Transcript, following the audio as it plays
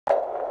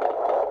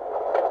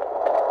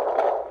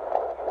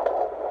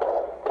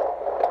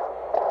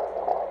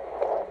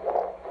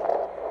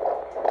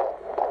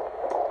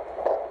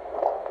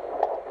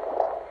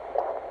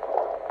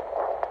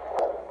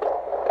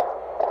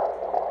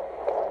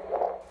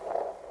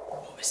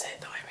was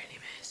it that I really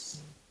miss?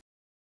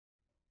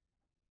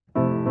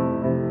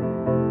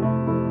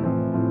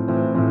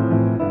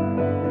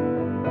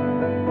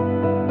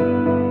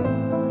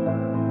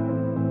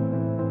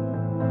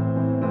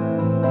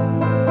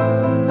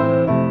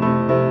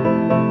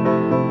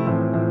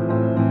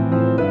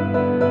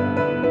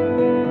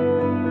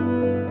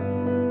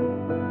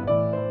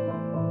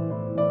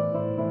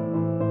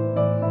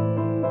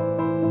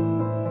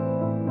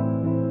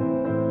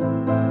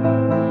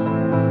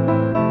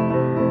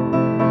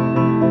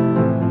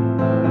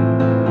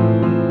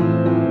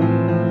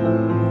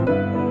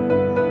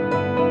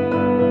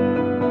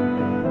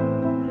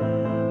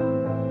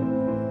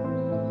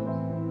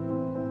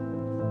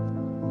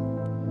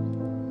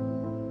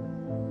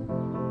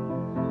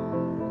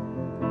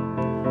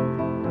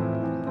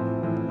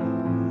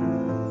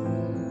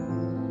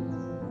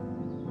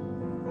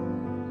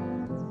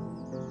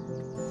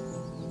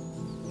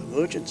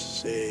 Emergence,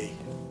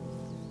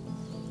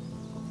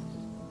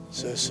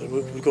 so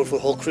we've gone for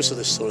the whole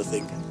chrysalis sort of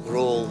thing. We're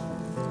all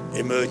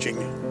emerging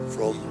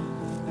from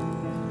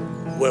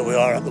where we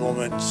are at the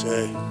moment,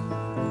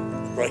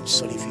 bright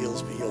sunny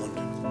fields beyond.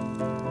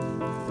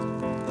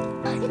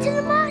 It's an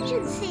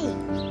emergency!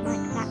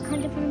 Like that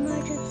kind of an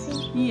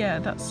emergency? Yeah,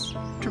 that's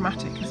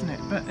dramatic, isn't it?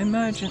 But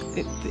emergent,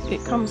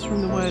 it comes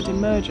from the word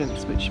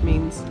emergence, which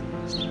means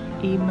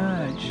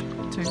emerge,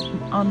 to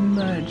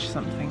unmerge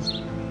something,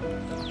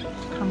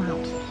 come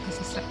out as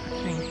a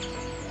separate thing.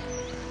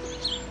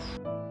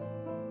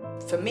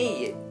 For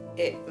me,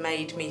 it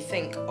made me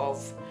think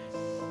of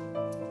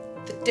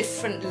the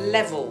different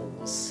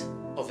levels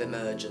of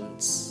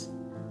emergence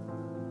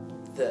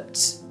that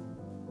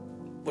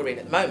we're in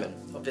at the moment.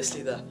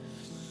 Obviously, the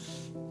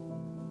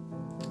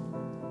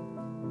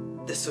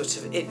sort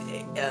of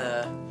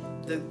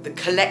the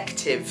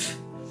collective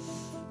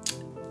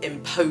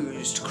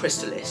imposed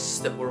chrysalis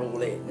that we're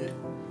all in,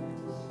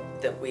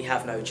 that we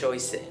have no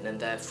choice in, and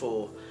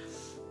therefore,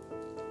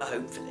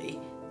 hopefully,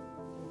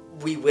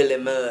 we will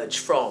emerge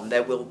from.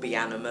 There will be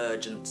an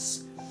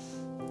emergence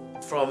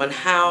from, and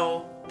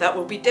how that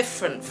will be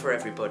different for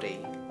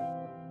everybody.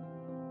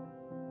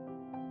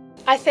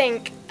 I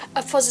think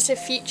a positive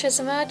future's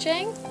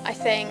emerging. I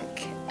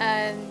think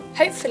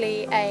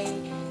hopefully a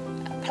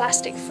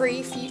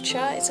plastic-free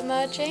future is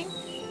emerging.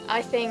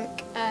 I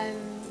think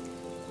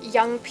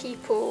young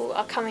people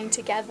are coming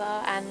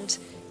together and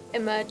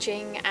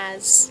emerging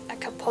as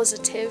like a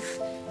positive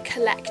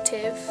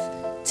collective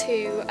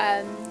to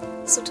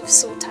sort of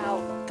sort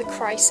out the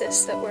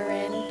crisis that we're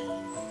in,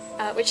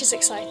 which is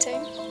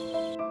exciting.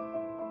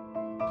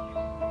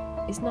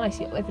 It's nice,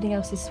 everything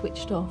else is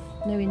switched off,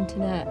 no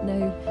internet,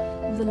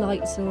 all the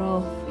lights are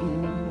off,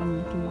 maybe one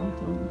little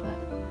light on, but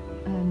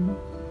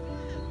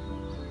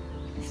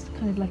it's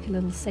kind of like a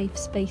little safe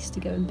space to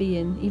go and be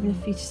in, even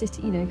if you sit,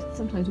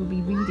 sometimes we'll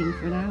be reading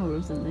for an hour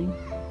or something.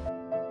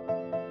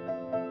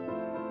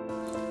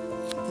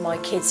 My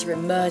kids are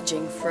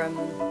emerging from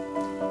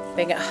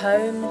being at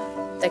home,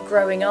 they're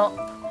growing up.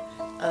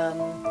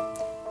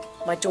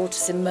 My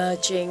daughter's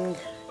emerging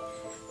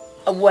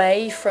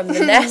away from the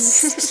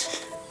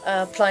nest,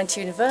 applying to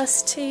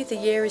university, the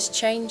year is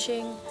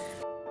changing.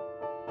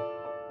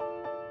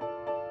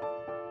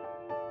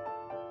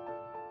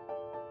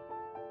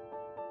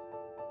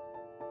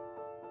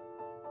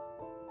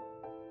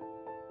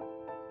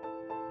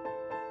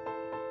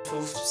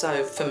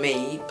 So for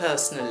me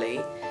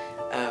personally,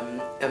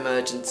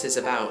 emergence is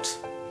about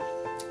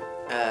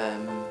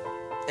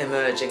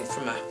emerging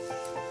from a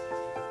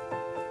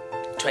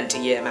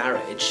 20-year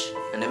marriage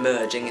and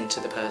emerging into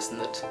the person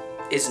that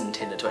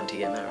isn't in a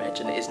 20-year marriage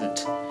and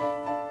isn't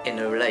in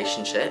a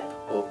relationship,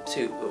 or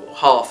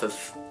half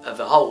of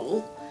a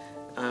whole.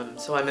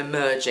 So I'm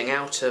emerging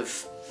out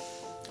of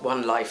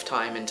one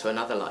lifetime into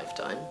another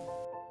lifetime.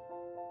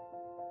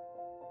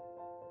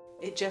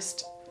 It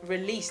just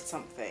released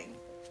something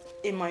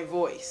in my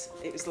voice.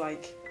 It was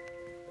like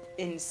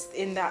in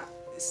that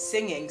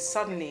singing,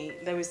 suddenly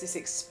there was this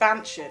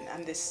expansion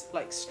and this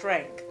like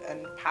strength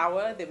and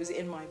power that was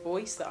in my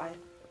voice that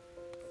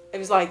it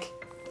was like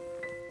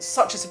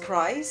such a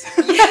surprise.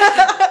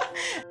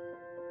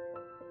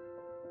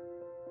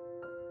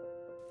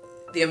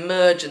 The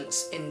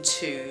emergence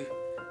into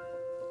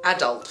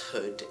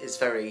adulthood is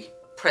very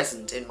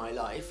present in my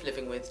life,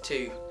 living with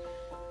two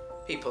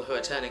people who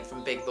are turning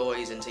from big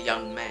boys into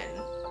young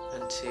men,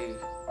 and to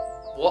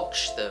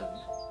watch them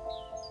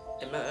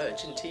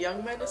emerge into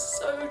young men is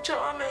so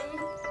charming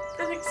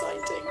and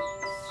exciting.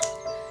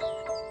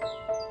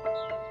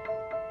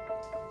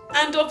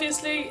 And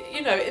obviously,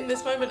 in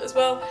this moment as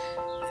well,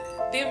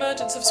 the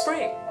emergence of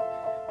spring,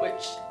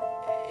 which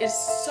is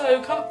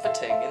so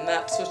comforting in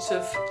that sort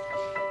of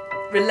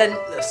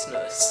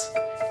relentlessness,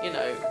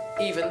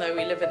 even though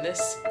we live in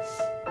this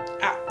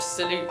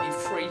absolutely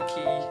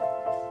freaky,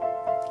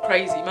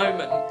 crazy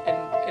moment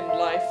in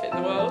life, in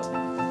the world.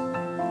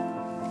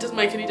 It doesn't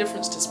make any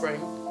difference to spring.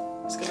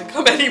 It's going to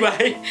come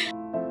anyway.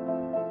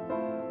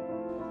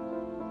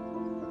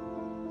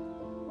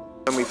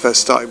 When we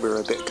first started, we were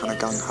a bit kind of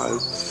gung-ho,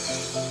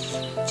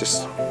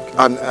 just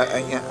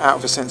out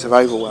of a sense of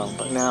overwhelm.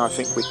 But now I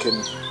think we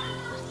can.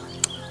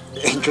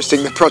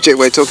 Interesting, the project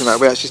we're talking about,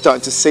 we're actually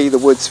starting to see the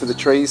woods for the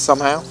trees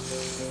somehow.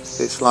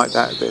 It's like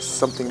that. There's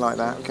something like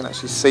that. We can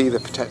actually see the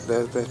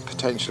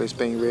potential is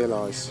being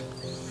realised.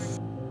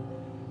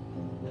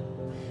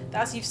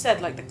 As you've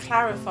said, like the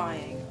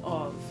clarifying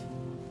of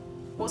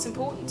what's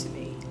important to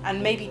me,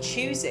 and maybe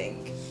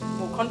choosing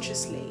more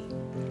consciously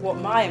what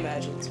my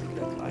emergence would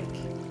look like.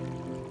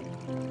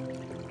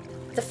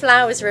 The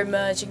flowers are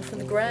emerging from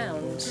the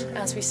ground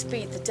as we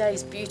speak. The day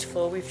is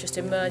beautiful. We've just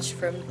emerged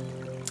from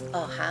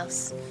our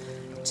house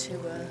to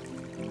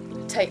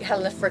take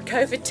Helena for a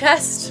COVID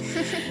test.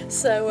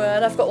 So,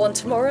 and I've got one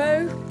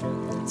tomorrow,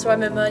 so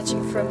I'm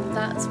emerging from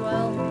that as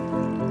well.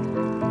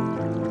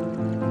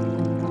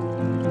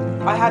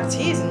 I had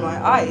tears in my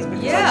eyes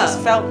because I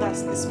just felt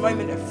this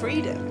moment of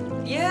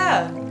freedom.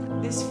 Yeah.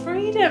 This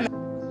freedom.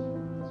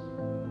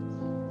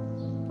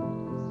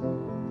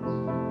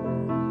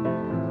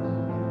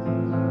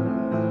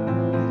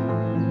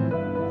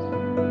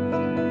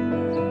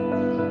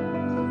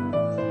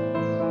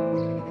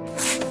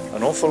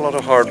 An awful lot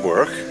of hard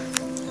work,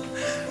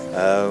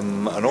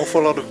 an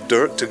awful lot of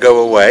dirt to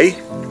go away,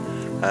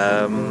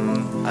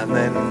 and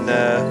then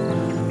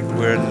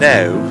we're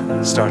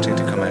now starting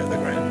to come out of the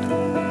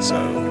ground, so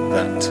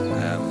that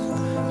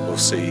we'll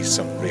see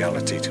some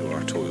reality to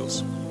our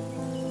toils.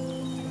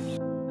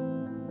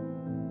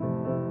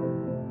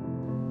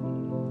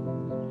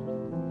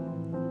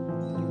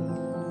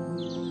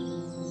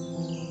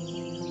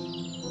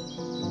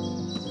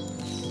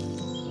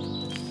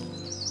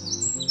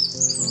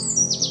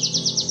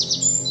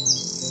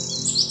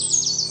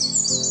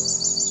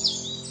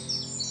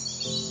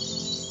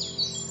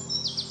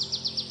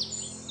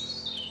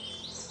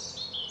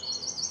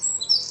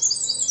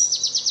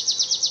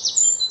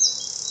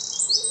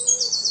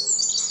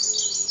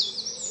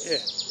 Yeah,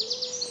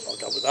 I'll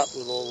go with that.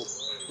 We'll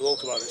all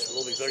come out of this. We'll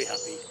all be very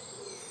happy,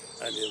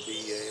 and it'll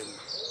be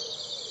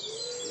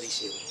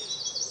Elysium.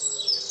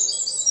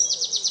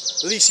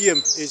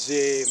 Elysium is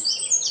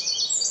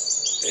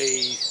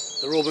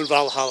the Roman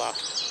Valhalla.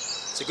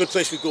 It's a good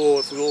place to go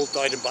if we all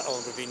died in battle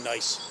and would be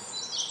nice.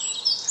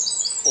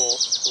 Or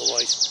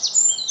otherwise,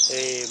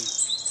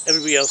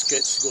 everybody else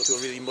gets to go to a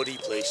really muddy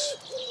place.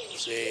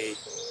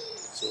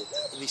 So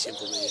Elysium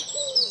for me. Yeah.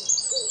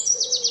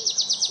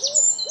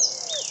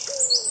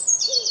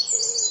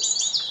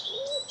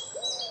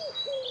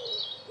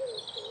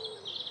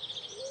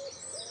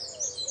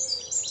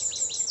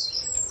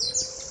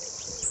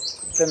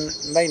 The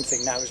main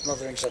thing now is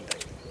Mothering Sunday.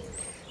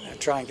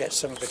 Try and get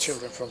some of the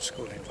children from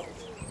school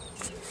involved.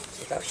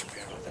 So that should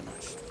be rather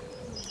nice.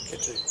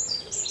 Get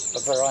a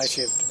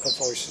variety of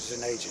voices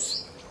and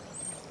ages.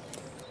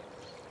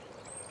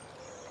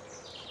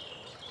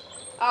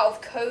 Out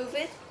of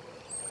COVID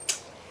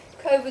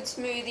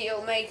smoothie,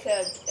 it'll make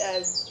a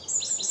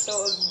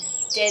sort of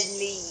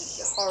deadly,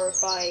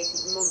 horrifying,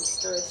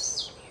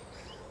 monstrous,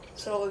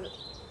 sort of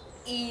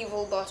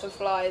evil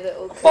butterfly that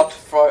will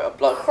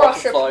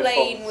crush a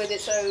plane with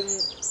its own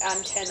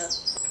antenna.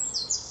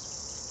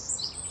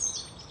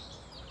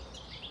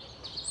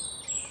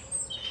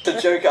 The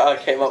joke I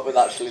came up with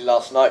actually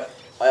last night,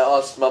 I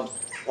asked Mum,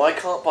 why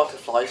can't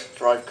butterflies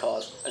drive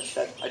cars? And she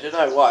said, I don't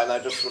know why, and I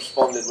just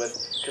responded with,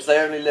 because they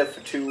only live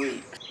for 2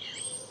 weeks.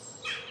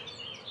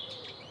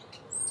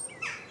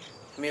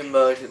 For me,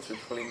 emergence would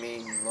probably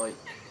mean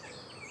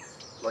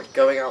like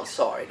going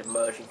outside,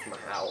 emerging from a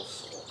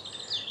house,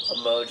 or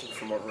emerging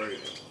from a room,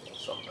 or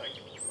something.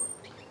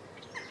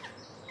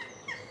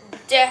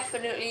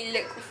 Definitely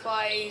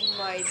liquefying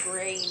my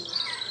brain.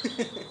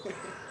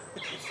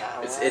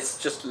 It's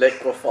just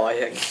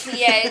liquefying.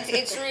 Yeah,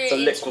 it's really it's a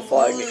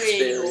liquefying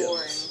really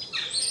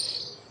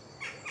experience.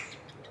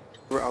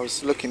 I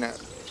was looking at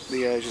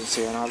the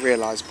urgency and I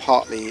realised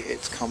partly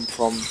it's come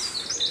from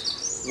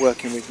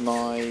working with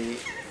my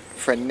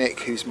friend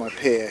Nick, who's my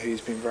peer,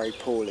 who's been very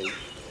poorly,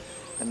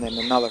 and then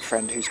another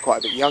friend who's quite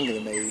a bit younger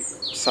than me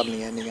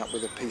suddenly ending up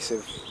with a piece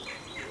of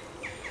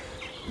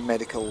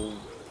medical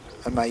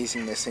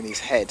amazingness in his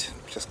head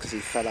just because he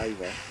fell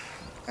over.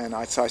 And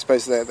so I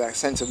suppose that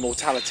sense of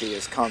mortality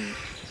has come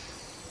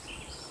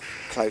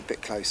a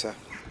bit closer.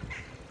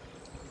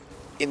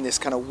 In this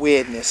kind of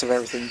weirdness of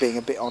everything being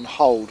a bit on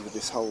hold with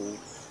this whole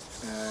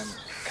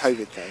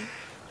COVID thing,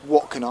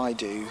 what can I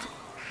do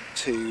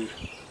to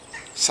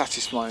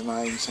satisfy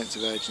my own sense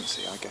of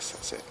urgency? I guess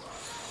that's it.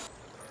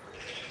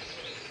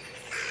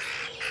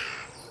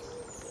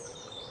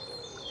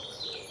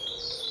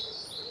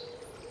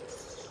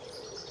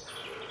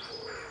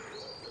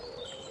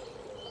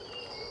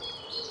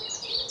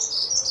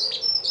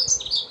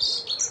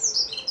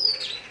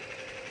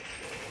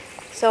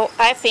 So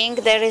I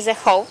think there is a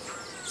hope.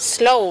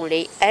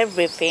 Slowly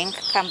everything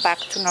come back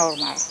to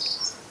normal.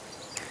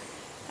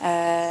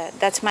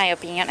 That's my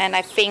opinion, and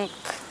I think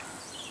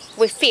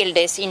we feel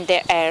this in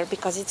the air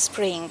because it's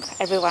spring.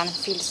 Everyone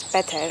feels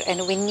better,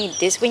 and we need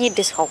this. We need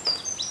this hope.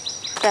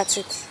 That's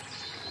it.